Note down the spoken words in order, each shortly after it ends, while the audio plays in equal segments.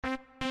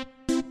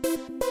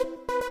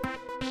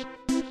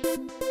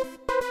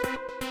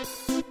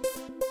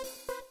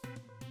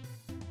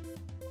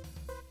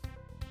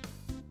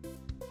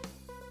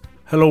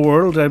Hello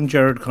world, I'm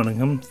Jared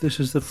Cunningham. This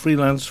is the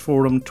Freelance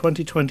Forum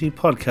 2020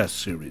 podcast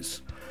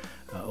series.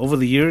 Over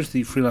the years,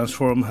 the Freelance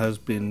Forum has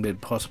been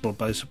made possible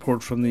by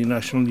support from the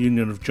National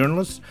Union of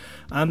Journalists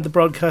and the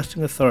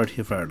Broadcasting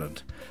Authority of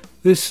Ireland.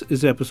 This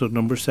is episode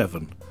number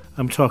 7.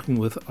 I'm talking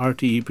with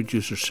RTE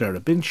producer Sarah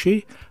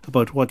Binchy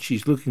about what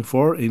she's looking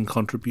for in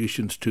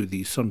contributions to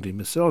the Sunday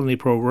Miscellany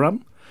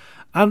programme,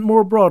 and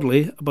more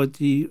broadly about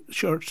the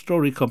short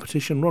story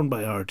competition run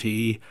by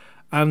RTE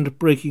and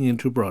breaking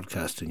into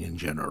broadcasting in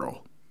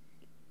general.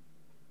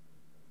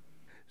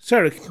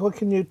 Sarah, what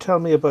can you tell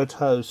me about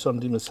how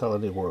Sunday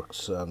Miscellany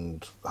works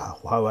and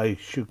how I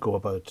should go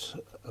about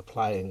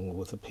applying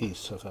with a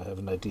piece if I have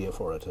an idea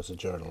for it as a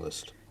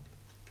journalist?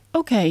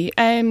 Okay,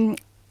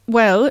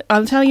 well,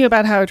 I'll tell you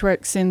about how it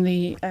works in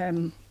the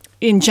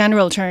in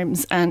general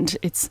terms, and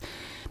it's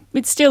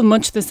still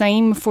much the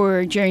same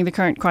for during the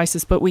current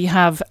crisis, but we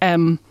have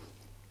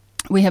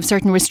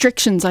certain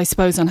restrictions, I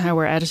suppose, on how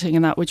we're editing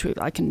and that, which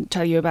I can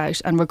tell you about,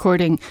 and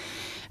recording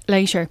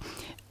later.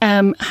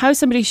 How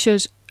somebody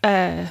should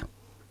apply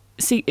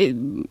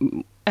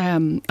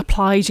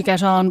to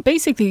get on.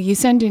 Basically, you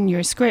send in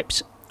your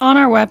script on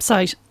our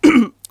website,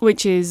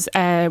 which is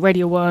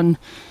Radio 1,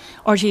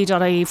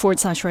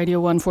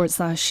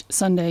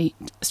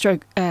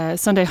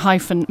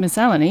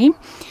 rte.ie/radio1/Sunday-Miscellany.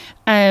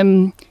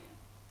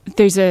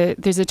 There's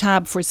a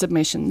tab for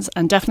submissions,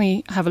 and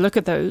definitely have a look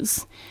at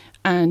those.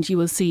 And you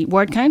will see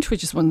word count,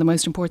 which is one of the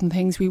most important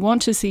things. We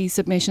want to see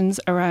submissions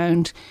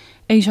around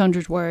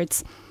 800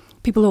 words.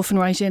 People often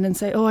write in and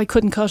say, I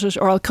couldn't cut it,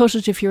 or I'll cut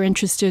it if you're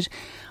interested.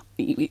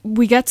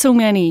 We get so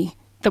many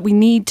that we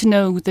need to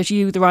know that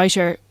you, the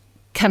writer,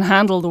 can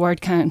handle the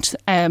word count.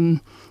 So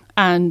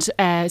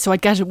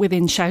I'd get it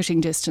within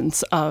shouting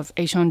distance of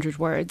 800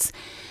 words.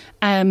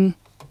 And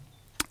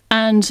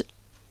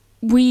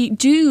we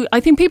do, I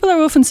think people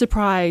are often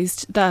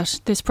surprised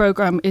that this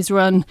programme is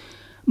run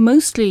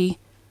mostly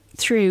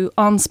through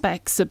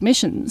on-spec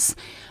submissions.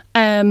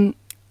 And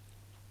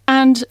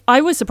I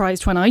was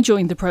surprised when I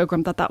joined the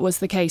programme that was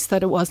the case,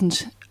 that it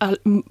wasn't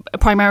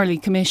primarily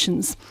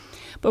commissions.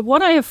 But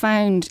what I have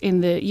found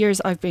in the years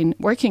I've been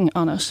working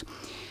on it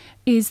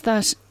is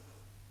that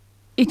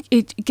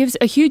it gives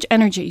a huge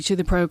energy to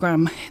the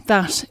programme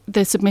that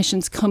the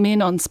submissions come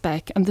in on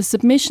spec, and the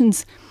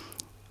submissions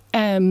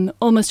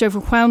almost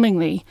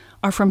overwhelmingly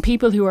are from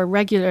people who are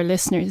regular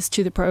listeners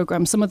to the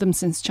programme, some of them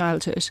since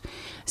childhood.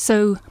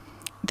 So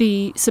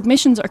the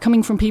submissions are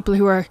coming from people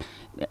who are,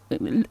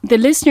 the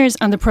listeners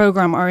and the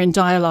programme are in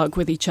dialogue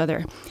with each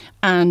other.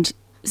 And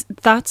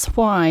that's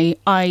why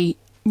I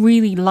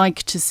really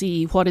like to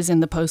see what is in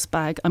the post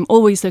bag. I'm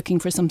always looking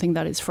for something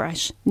that is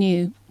fresh,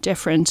 new,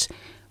 different,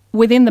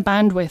 within the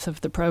bandwidth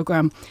of the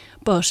programme.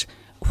 But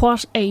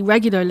what a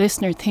regular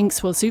listener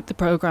thinks will suit the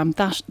programme,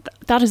 that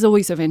is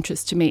always of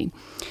interest to me.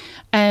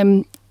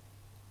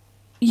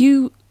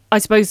 You, I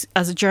suppose,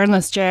 as a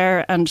journalist,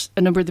 Ger, and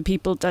a number of the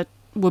people that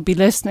would be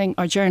listening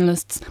are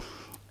journalists.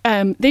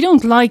 They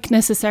don't like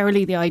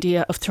necessarily the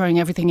idea of throwing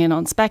everything in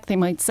on spec. They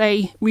might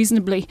say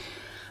reasonably,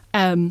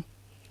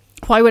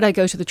 why would I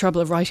go to the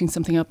trouble of writing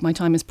something up? My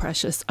time is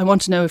precious. I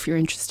want to know if you're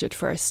interested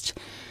first.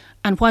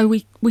 And while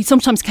we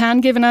sometimes can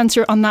give an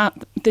answer on that,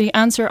 the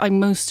answer I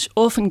most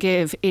often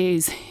give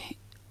is,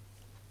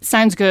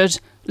 sounds good,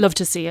 love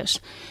to see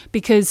it.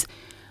 Because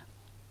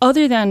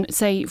other than,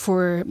 say,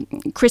 for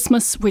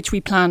Christmas, which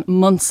we plan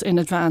months in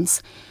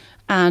advance,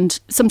 and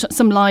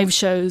some live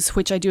shows,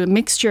 which I do a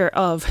mixture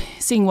of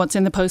seeing what's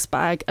in the post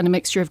bag and a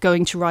mixture of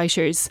going to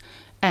writers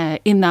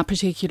in that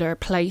particular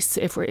place,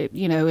 if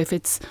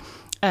it's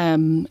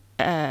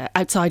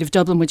outside of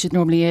Dublin, which it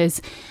normally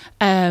is.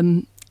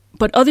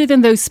 But other than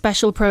those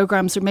special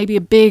programmes, or maybe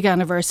a big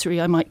anniversary,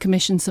 I might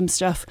commission some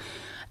stuff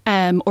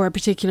or a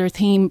particular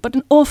theme. But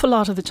an awful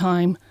lot of the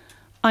time,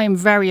 I am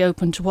very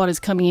open to what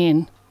is coming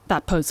in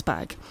that post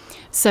bag.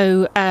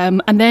 So,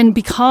 and then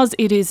because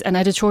it is an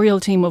editorial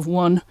team of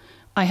one,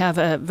 I have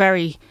a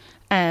very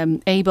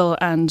able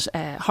and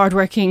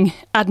hardworking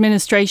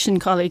administration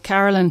colleague,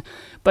 Carolyn.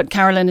 But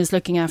Carolyn is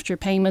looking after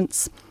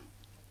payments,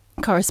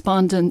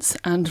 correspondence,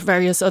 and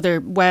various other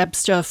web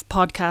stuff,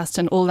 podcast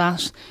and all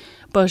that.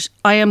 But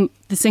I am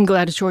the single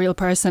editorial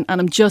person,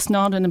 and I'm just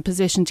not in a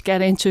position to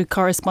get into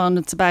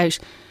correspondence about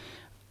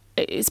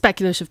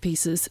speculative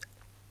pieces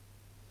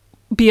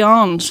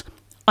beyond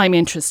I'm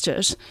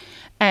interested.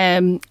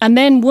 And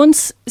then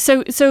once,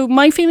 so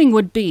my feeling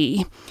would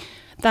be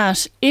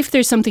that if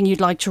there's something you'd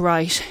like to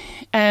write,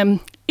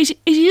 it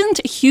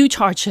isn't a huge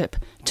hardship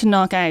to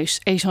knock out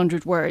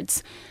 800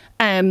 words.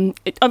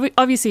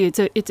 Obviously,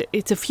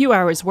 it's a few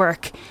hours'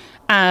 work,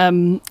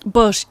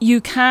 but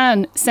you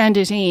can send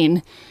it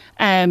in.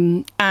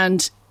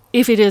 And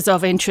if it is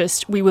of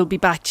interest, we will be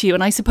back to you.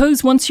 And I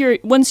suppose once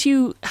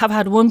you have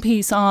had one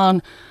piece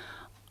on,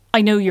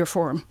 I know your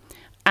form,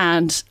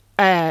 and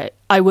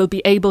I will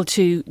be able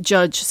to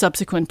judge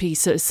subsequent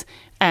pieces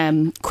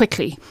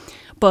quickly.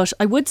 But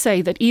I would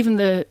say that even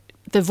the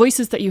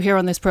voices that you hear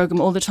on this programme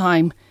all the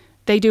time,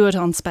 they do it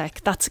on spec.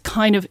 That's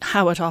kind of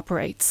how it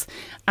operates.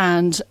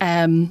 And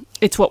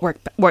it's what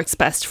works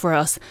best for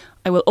us.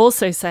 I will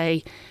also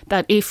say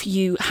that if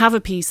you have a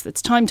piece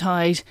that's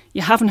time-tied,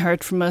 you haven't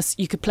heard from us,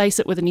 you could place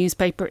it with a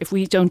newspaper. If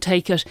we don't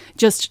take it,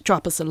 just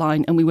drop us a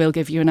line and we will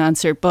give you an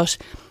answer. But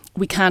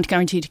we can't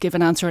guarantee to give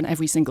an answer on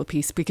every single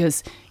piece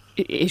because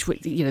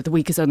the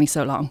week is only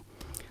so long.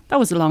 That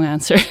was a long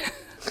answer.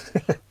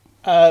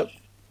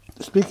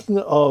 Speaking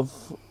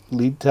of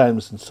lead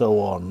times and so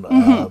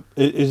on,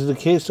 is it a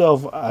case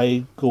of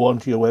I go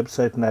onto your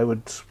website and I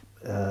would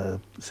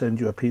send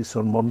you a piece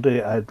on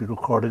Monday, I'd be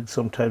recording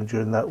sometime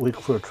during that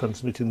week for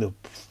transmitting the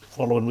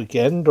following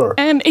weekend, or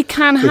it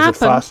can happen. Is it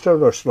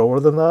faster or slower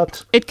than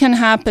that? It can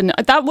happen.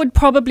 That would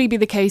probably be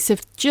the case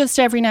if just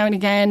every now and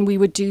again we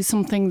would do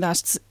something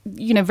that's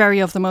very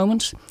of the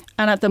moment.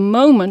 And at the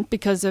moment,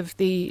 because of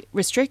the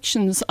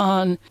restrictions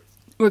on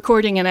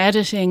recording and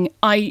editing,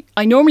 I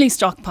normally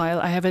stockpile.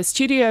 I have a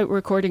studio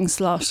recording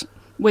slot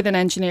with an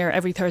engineer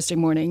every Thursday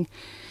morning,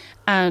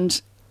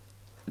 and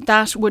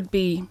that would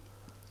be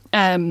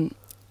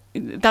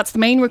that's the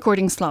main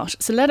recording slot.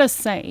 So let us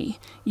say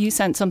you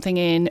sent something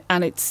in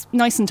and it's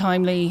nice and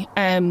timely.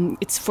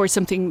 It's for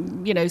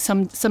something,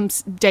 some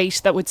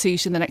date that would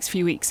suit in the next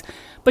few weeks.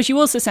 But you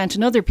also sent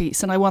another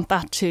piece and I want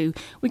that too.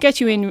 We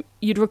get you in,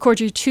 you'd record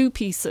your 2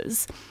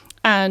 pieces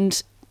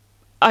and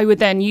I would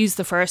then use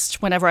the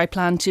first whenever I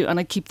plan to, and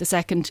I'd keep the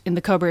second in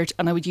the cupboard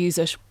and I would use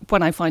it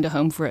when I find a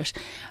home for it.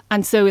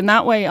 And so in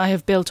that way I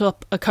have built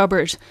up a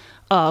cupboard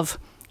of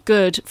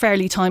good,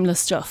 fairly timeless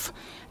stuff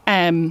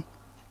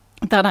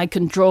that I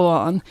can draw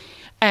on.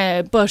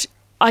 But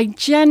I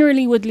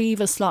generally would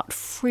leave a slot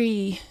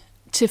free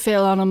to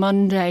fill on a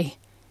Monday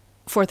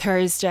for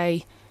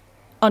Thursday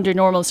under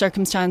normal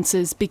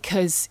circumstances,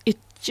 because it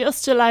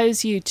just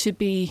allows you to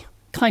be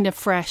kind of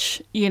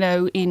fresh,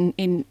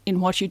 in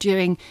what you're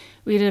doing.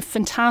 We had a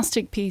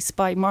fantastic piece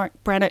by Mark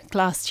Brennick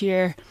last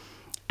year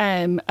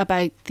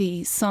about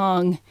the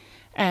song,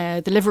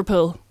 the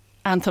Liverpool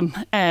anthem,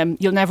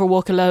 You'll Never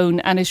Walk Alone,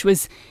 and it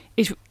was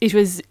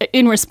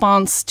in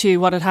response to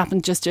what had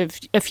happened just a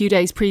few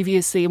days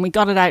previously, and we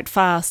got it out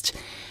fast.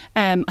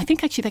 I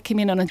think actually that came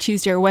in on a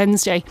Tuesday or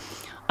Wednesday.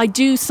 I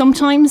do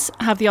sometimes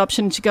have the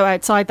option to go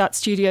outside that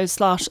studio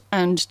slot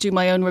and do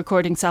my own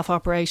recording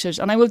self-operated,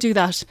 and I will do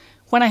that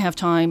when I have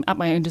time at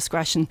my own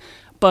discretion.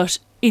 But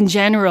in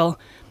general,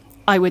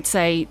 I would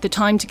say the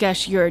time to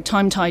get your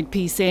time-tied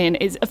piece in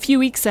is a few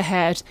weeks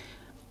ahead.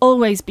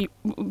 Always be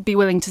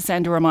willing to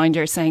send a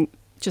reminder saying,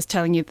 just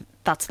telling you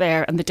that's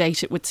there and the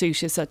date it would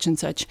suit is such and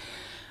such.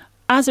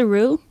 As a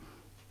rule,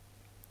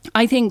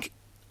 I think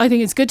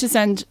it's good to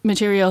send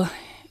material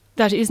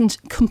that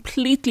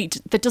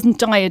that doesn't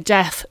die a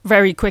death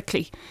very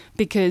quickly,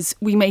 because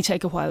we may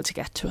take a while to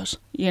get to it,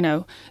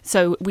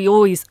 So we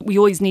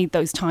always need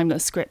those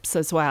timeless scripts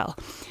as well.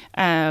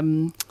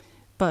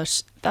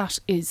 But that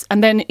is,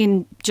 and then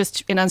in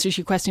answer to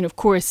your question, of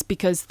course,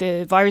 because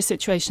the virus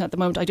situation at the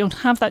moment, I don't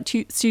have that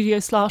studio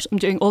slot. I'm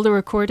doing all the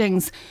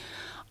recordings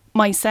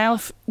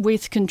myself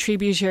with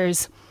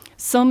contributors,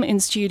 some in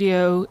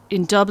studio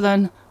in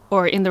Dublin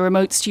or in the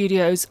remote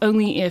studios,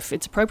 only if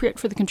it's appropriate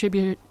for the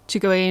contributor to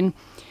go in,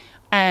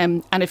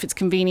 and if it's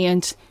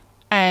convenient,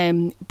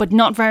 but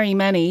not very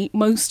many.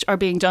 Most are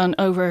being done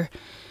over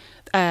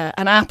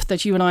an app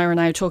that you and I are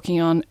now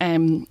talking on,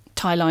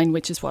 Tyline,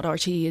 which is what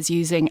RTE is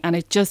using, and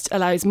it just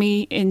allows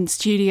me in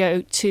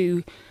studio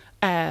to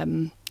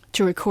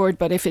record.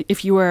 But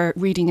if you were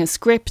reading a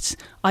script,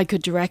 I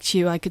could direct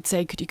you. I could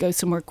say, could you go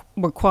somewhere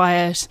more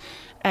quiet?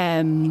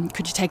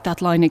 Could you take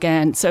that line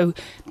again? So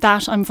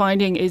that I'm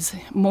finding is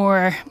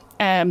more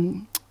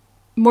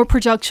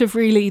productive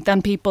really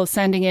than people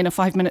sending in a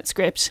 5-minute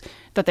script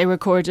that they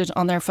recorded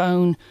on their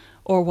phone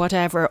or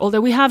whatever.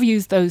 Although we have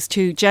used those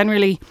too.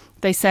 Generally,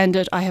 they send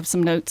it, I have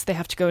some notes, they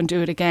have to go and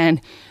do it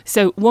again.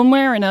 So one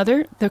way or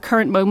another, the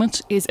current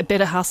moment is a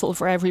bit of hassle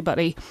for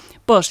everybody,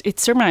 but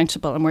it's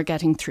surmountable and we're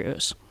getting through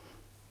it.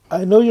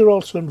 I know you're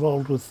also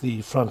involved with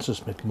the Frances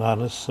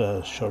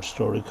McManus short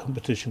story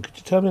competition. Could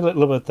you tell me a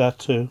little about that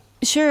too?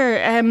 Sure.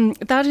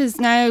 That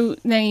is now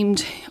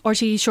named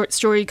RTE Short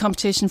Story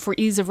Competition for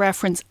ease of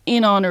reference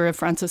in honour of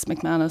Frances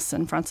McManus.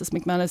 And Frances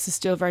McManus is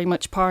still very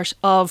much part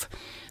of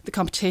the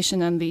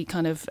competition and the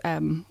kind of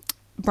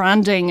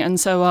branding and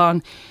so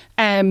on.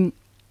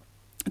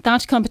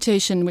 That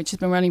competition, which has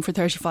been running for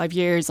 35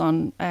 years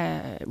on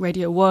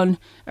Radio 1,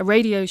 a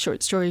radio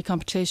short story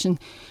competition,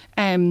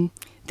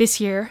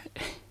 this year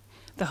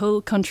the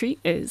whole country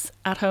is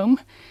at home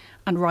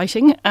and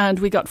writing, and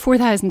we got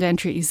 4,000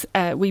 entries.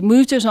 We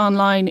moved it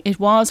online. It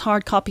was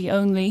hard copy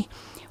only,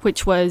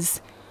 which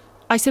was,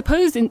 I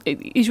suppose,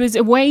 it was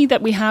a way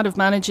that we had of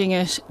managing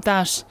it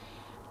that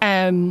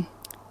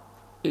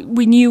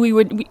we knew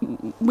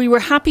we were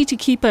happy to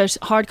keep it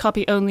hard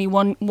copy only,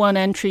 one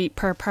entry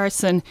per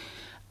person.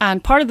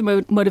 And part of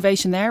the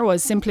motivation there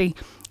was simply,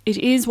 it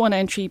is one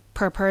entry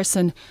per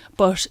person,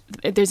 but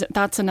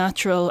that's a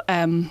natural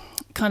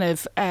kind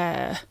of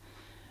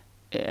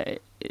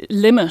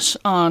limit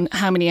on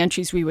how many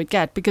entries we would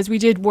get, because we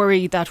did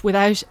worry that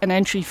without an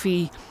entry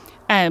fee,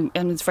 And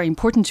it's very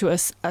important to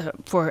us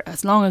for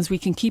as long as we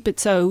can keep it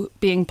so,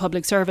 being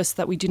public service,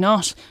 that we do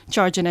not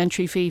charge an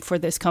entry fee for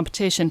this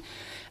competition.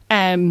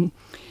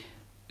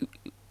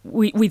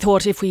 We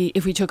thought if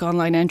we took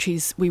online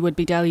entries, we would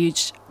be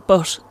deluged,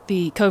 but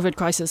the COVID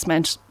crisis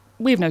meant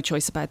we have no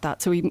choice about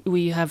that. So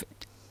we have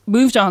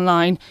moved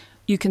online.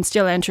 You can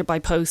still enter by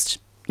post.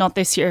 Not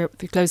this year,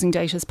 the closing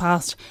date has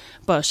passed,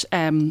 but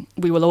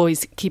we will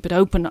always keep it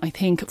open, I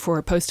think,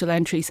 for postal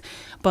entries.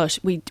 But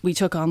we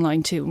took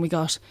online too, and we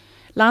got,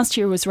 last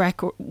year was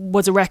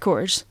a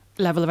record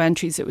level of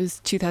entries. It was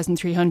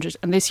 2,300,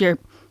 and this year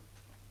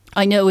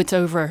I know it's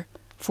over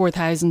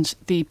 4,000.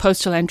 The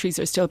postal entries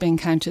are still being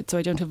counted, so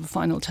I don't have a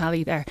final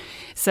tally there.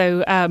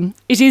 So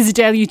it is a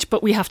deluge,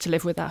 but we have to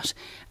live with that.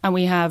 And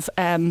we have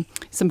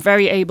some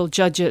very able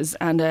judges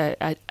and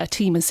a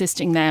team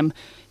assisting them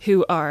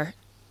who are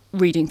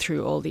reading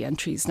through all the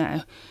entries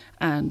now.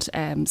 And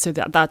so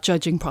that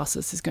judging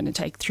process is going to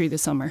take through the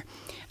summer.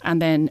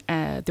 And then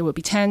there will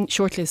be 10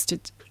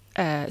 shortlisted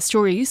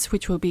stories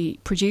which will be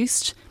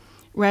produced,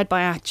 read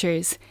by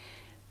actors.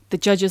 The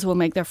judges will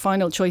make their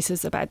final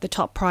choices about the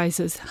top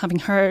prizes, having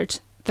heard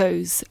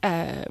those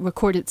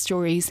recorded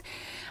stories.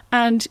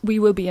 And we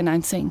will be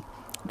announcing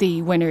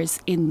the winners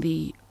in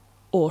the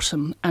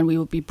autumn, and we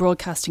will be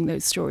broadcasting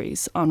those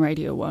stories on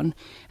Radio 1,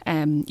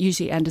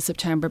 usually end of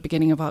September,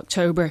 beginning of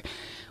October.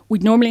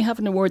 We'd normally have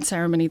an award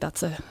ceremony.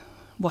 That's a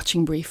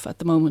watching brief at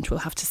the moment. We'll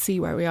have to see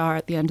where we are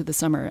at the end of the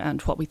summer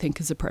and what we think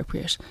is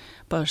appropriate.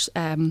 But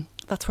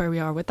that's where we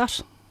are with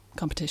that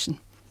competition.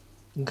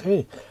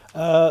 Okay.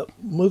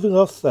 Moving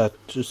off that,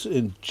 just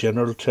in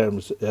general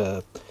terms,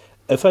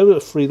 if I were a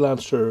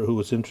freelancer who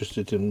was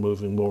interested in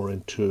moving more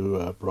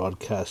into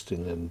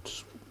broadcasting and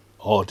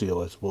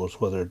audio, I suppose,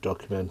 whether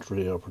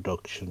documentary or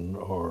production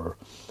or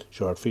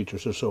short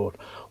features or so on,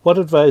 what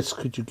advice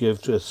could you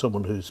give to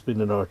someone who's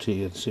been in RT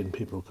and seen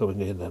people coming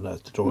in and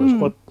out the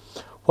doors?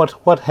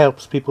 What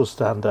helps people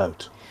stand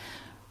out?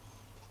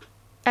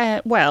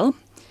 Well,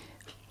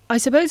 I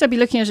suppose I'd be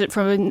looking at it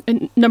from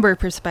a number of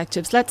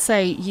perspectives. Let's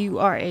say you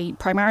are a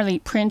primarily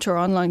print or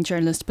online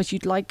journalist, but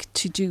you'd like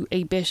to do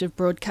a bit of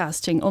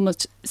broadcasting,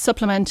 almost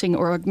supplementing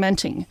or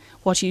augmenting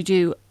what you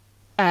do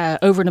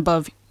over and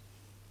above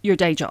your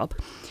day job.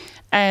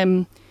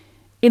 In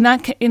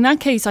that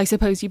case, I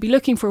suppose you'd be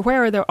looking for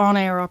where are there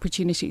on-air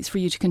opportunities for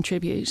you to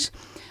contribute.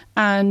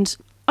 And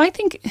I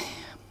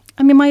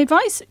mean, my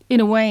advice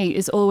in a way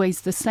is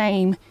always the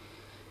same.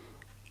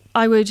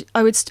 I would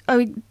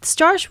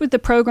start with the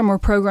programme or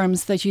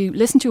programmes that you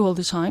listen to all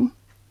the time,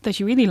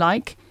 that you really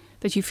like,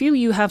 that you feel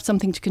you have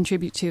something to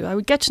contribute to. I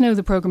would get to know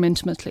the programme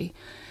intimately.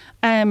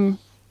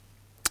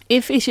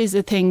 If it is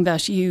a thing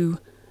that you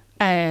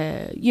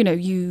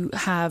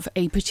have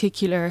a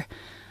particular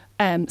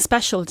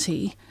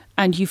specialty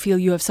and you feel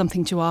you have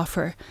something to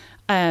offer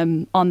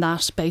on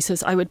that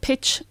basis, I would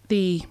pitch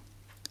the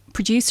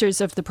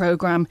producers of the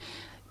programme.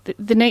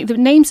 The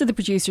names of the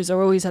producers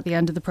are always at the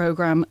end of the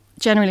programme.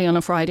 Generally on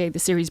a Friday, the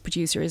series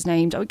producer is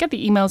named. I would get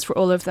the emails for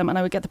all of them, and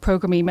I would get the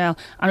programme email,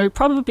 and I would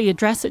probably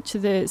address it to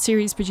the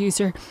series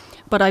producer,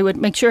 but I would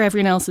make sure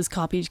everyone else is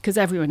copied because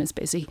everyone is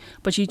busy.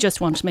 But you just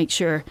want to make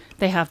sure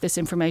they have this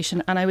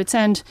information. And I would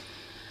send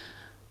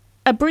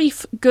a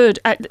brief,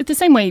 the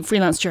same way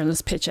freelance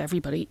journalists pitch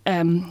everybody,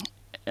 an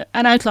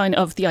outline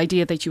of the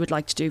idea that you would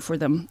like to do for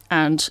them,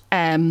 and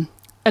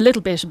a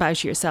little bit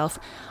about yourself.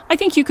 I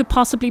think you could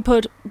possibly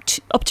put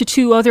up to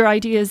 2 other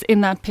ideas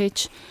in that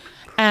pitch,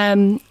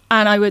 and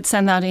I would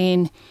send that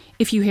in.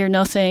 If you hear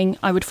nothing,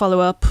 I would follow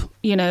up,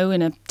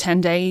 in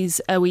 10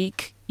 days, a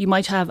week. You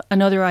might have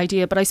another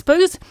idea, but I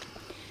suppose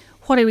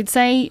what I would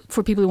say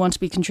for people who want to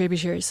be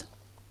contributors,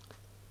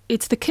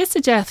 it's the kiss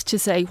of death to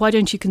say, why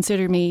don't you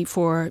consider me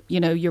for,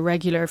 your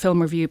regular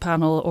film review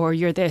panel, or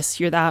you're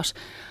this, you're that.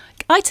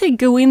 I'd say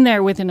go in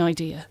there with an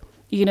idea,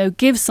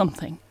 give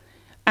something.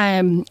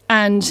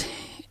 And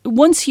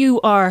once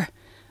you've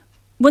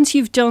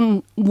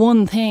done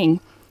one thing,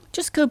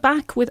 just go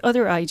back with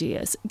other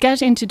ideas,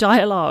 get into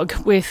dialogue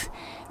with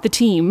the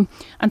team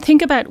and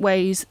think about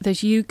ways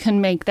that you can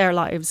make their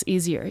lives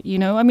easier.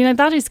 I mean,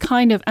 that is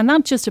and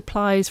that just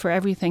applies for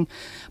everything.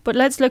 But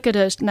let's look at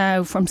it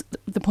now from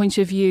the point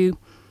of view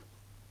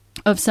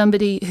of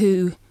somebody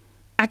who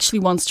actually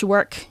wants to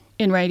work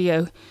in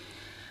radio.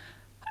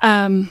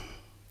 I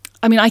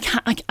mean, I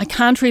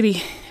can't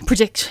really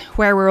predict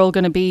where we're all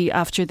going to be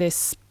after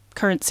this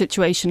current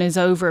situation is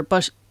over.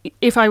 But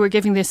if I were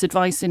giving this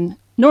advice in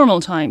normal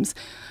times,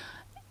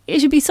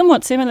 it would be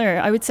somewhat similar.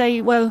 I would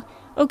say, well,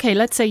 okay,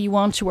 let's say you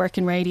want to work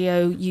in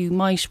radio. You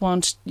might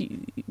want,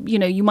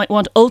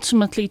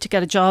 ultimately to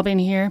get a job in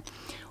here,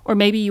 or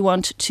maybe you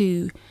want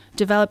to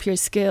develop your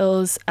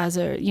skills as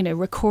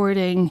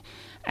recording,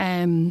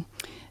 doing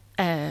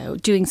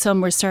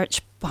some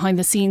research behind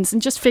the scenes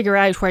and just figure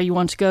out where you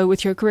want to go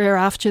with your career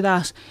after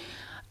that.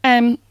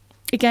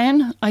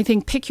 Again, I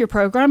think pick your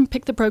programme,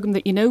 pick the programme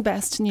that you know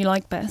best and you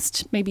like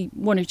best, maybe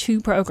 1 or 2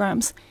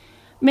 programmes.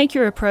 Make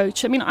your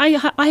approach. I mean, I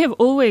have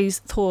always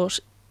thought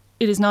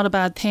it is not a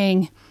bad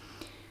thing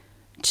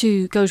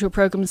to go to a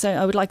programme and say,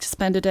 I would like to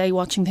spend a day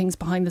watching things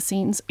behind the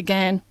scenes.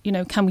 Again,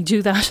 can we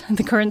do that in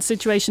the current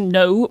situation?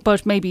 No,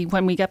 but maybe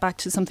when we get back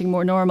to something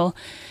more normal,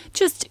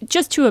 just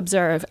to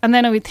observe. And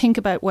then I would think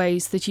about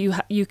ways that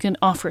you can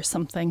offer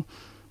something.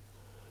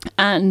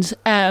 And,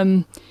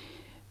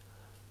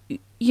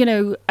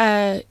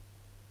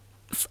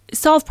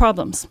 solve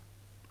problems.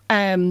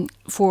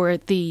 For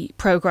the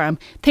programme.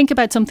 Think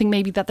about something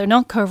maybe that they're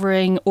not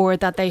covering or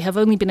that they have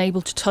only been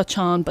able to touch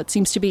on but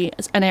seems to be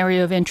an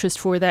area of interest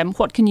for them.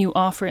 What can you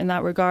offer in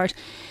that regard?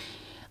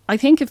 I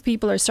think if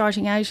people are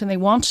starting out and they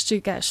want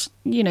to get,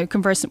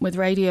 conversant with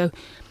radio,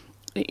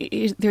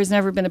 there's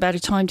never been a better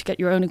time to get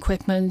your own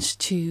equipment,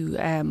 to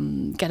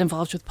get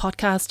involved with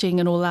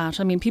podcasting and all that.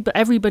 I mean,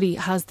 everybody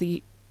has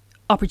the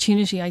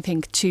opportunity, I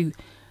think, to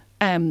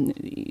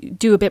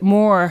do a bit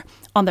more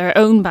on their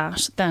own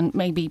bat than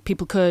maybe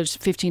people could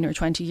 15 or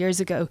 20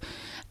 years ago.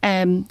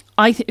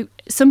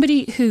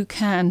 Somebody who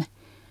can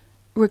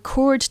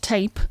record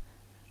tape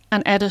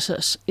and edit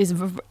it is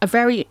a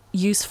very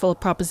useful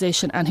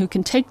proposition, and who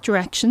can take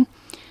direction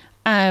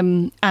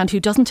and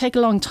who doesn't take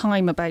a long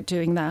time about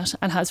doing that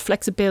and has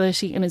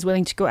flexibility and is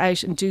willing to go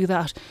out and do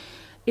that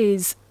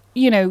is,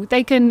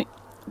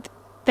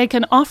 they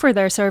can offer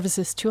their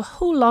services to a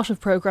whole lot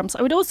of programmes.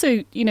 I would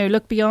also,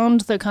 look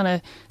beyond the kind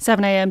of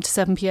 7 a.m. to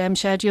 7 p.m.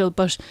 schedule,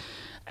 but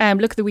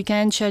look at the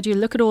weekend schedule,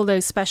 look at all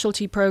those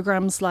specialty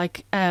programmes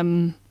like,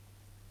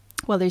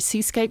 there's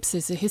Seascapes,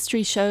 there's a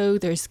history show,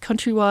 there's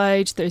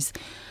Countrywide, there's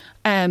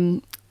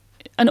an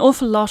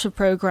awful lot of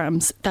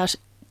programmes that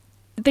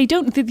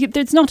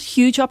there's not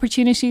huge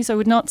opportunities, I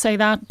would not say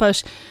that,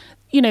 but,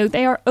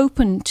 they are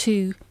open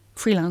to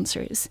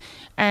freelancers.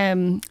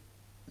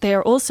 They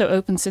are also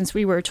open, since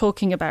we were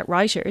talking about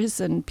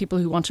writers and people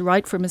who want to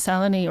write for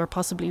Miscellany or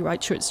possibly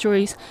write short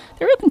stories.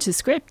 They're open to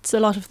scripts. A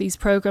lot of these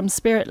programmes,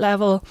 Spirit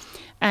Level,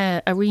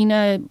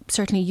 Arena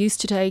certainly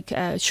used to take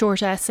a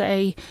short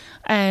essay.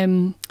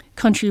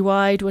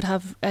 Countrywide would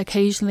have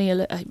occasionally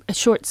a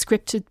short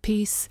scripted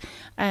piece.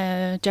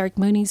 Derek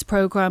Mooney's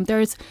programme.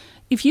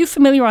 If you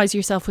familiarise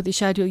yourself with the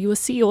schedule, you will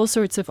see all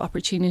sorts of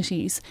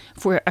opportunities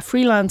for a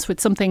freelance with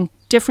something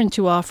different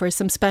to offer,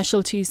 some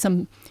specialty,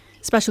 some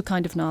special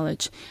kind of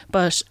knowledge.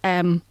 But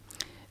the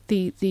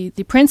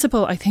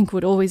principle, I think,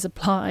 would always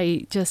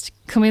apply. Just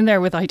come in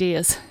there with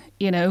ideas,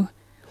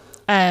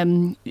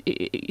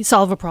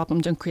 solve a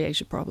problem, don't create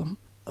a problem.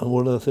 And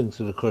one of the things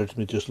that occurred to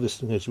me just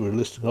listening as you were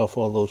listing off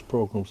all those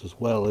programs as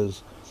well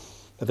is,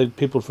 I think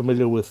people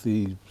familiar with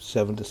the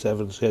 7 to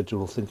 7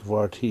 schedule think of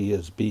RT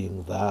as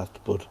being that,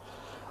 but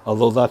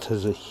although that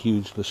has a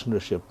huge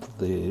listenership,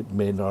 the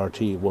main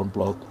RT one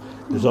block,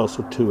 there's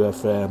also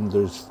 2FM,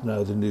 there's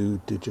now the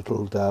new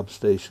digital DAB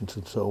stations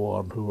and so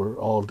on, who are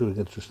all doing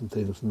interesting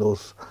things, and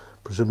those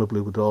presumably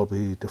would all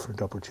be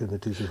different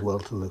opportunities as well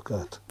to look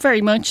at.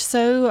 Very much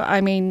so. I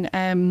mean,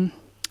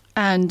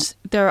 and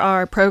there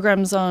are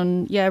programmes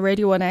on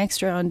Radio 1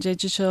 Extra, on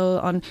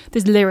digital,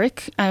 there's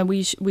Lyric,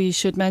 we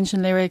should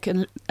mention Lyric,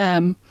 and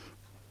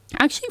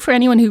actually, for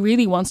anyone who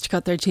really wants to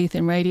cut their teeth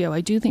in radio,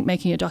 I do think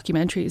making a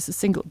documentary is the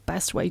single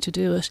best way to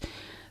do it.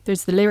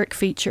 There's the Lyric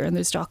feature and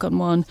there's Doc on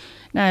One.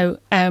 Now,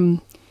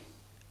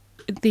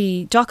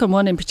 the Doc on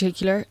One in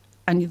particular,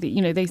 and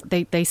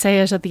they say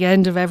it at the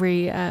end of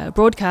every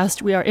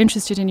broadcast, we are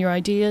interested in your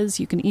ideas,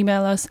 you can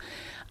email us.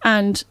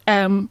 And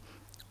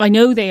I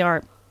know they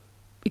are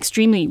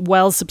extremely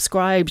well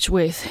subscribed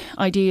with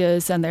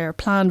ideas and they're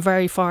planned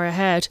very far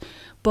ahead.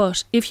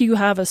 But if you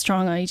have a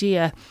strong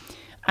idea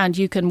and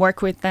you can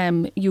work with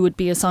them, you would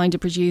be assigned a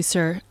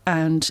producer,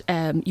 and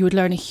you would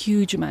learn a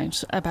huge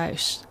amount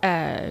about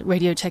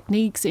radio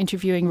techniques,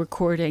 interviewing,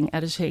 recording,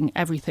 editing,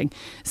 everything.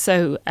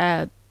 So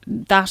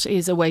that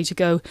is a way to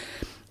go.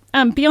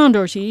 And beyond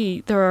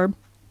RTE, there are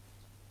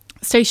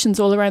stations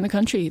all around the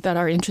country that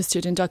are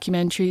interested in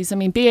documentaries. I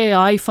mean,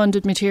 BAI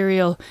funded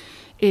material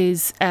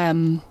is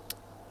appearing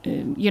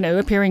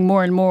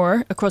more and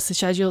more across the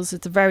schedules.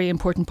 It's a very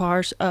important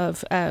part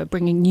of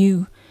bringing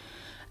new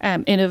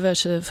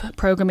innovative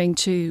programming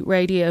to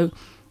radio.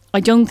 I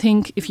don't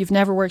think, if you've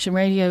never worked in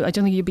radio, I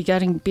don't think you'd be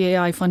getting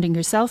BAI funding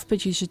yourself,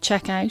 but you should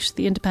check out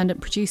the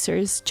independent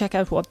producers, check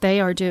out what they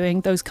are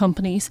doing, those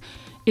companies.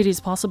 It is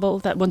possible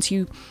that once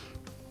you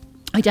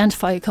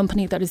identify a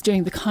company that is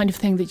doing the kind of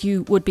thing that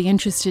you would be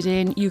interested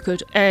in, you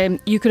could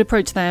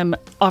approach them,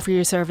 offer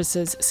your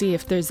services, see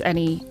if there's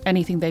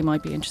anything they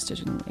might be interested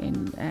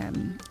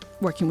in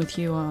working with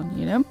you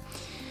on,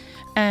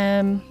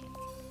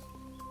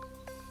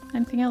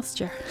 Anything else,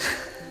 Ger?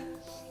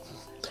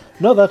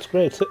 No, that's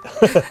great.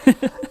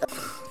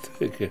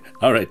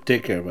 All right,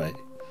 take care, bye.